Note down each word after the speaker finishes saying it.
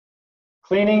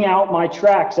cleaning out my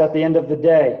tracks at the end of the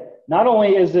day. Not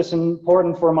only is this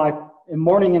important for my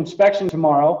morning inspection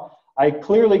tomorrow, I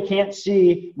clearly can't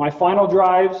see my final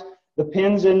drives, the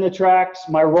pins in the tracks,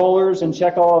 my rollers, and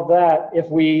check all of that if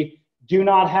we do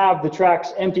not have the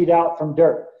tracks emptied out from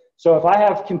dirt. So if I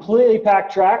have completely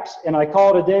packed tracks and I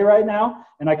call it a day right now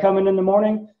and I come in the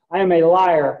morning, I am a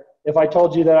liar if I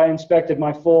told you that I inspected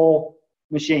my full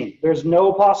machine. There's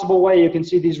no possible way you can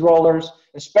see these rollers,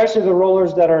 especially the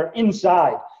rollers that are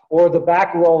inside or the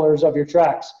back rollers of your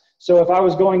tracks. So if I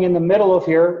was going in the middle of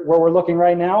here where we're looking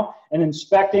right now and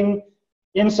inspecting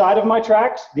inside of my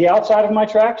tracks, the outside of my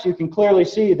tracks, you can clearly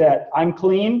see that I'm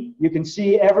clean. You can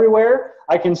see everywhere.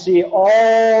 I can see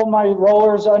all my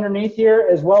rollers underneath here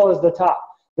as well as the top.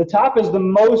 The top is the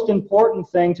most important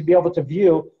thing to be able to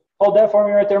view. Hold that for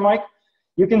me right there, Mike.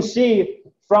 You can see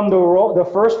from the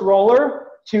first roller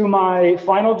to my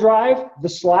final drive, the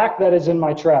slack that is in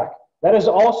my track. That is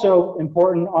also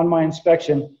important on my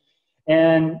inspection.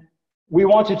 And we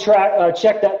want to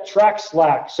check that track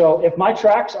slack. So if my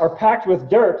tracks are packed with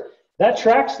dirt, that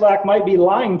track slack might be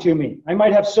lying to me. I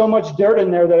might have so much dirt in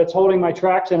there that it's holding my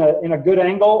tracks in a good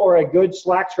angle or a good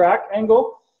slack track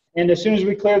angle. And as soon as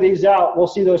we clear these out, we'll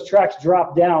see those tracks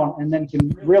drop down and then can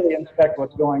really inspect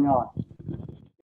what's going on.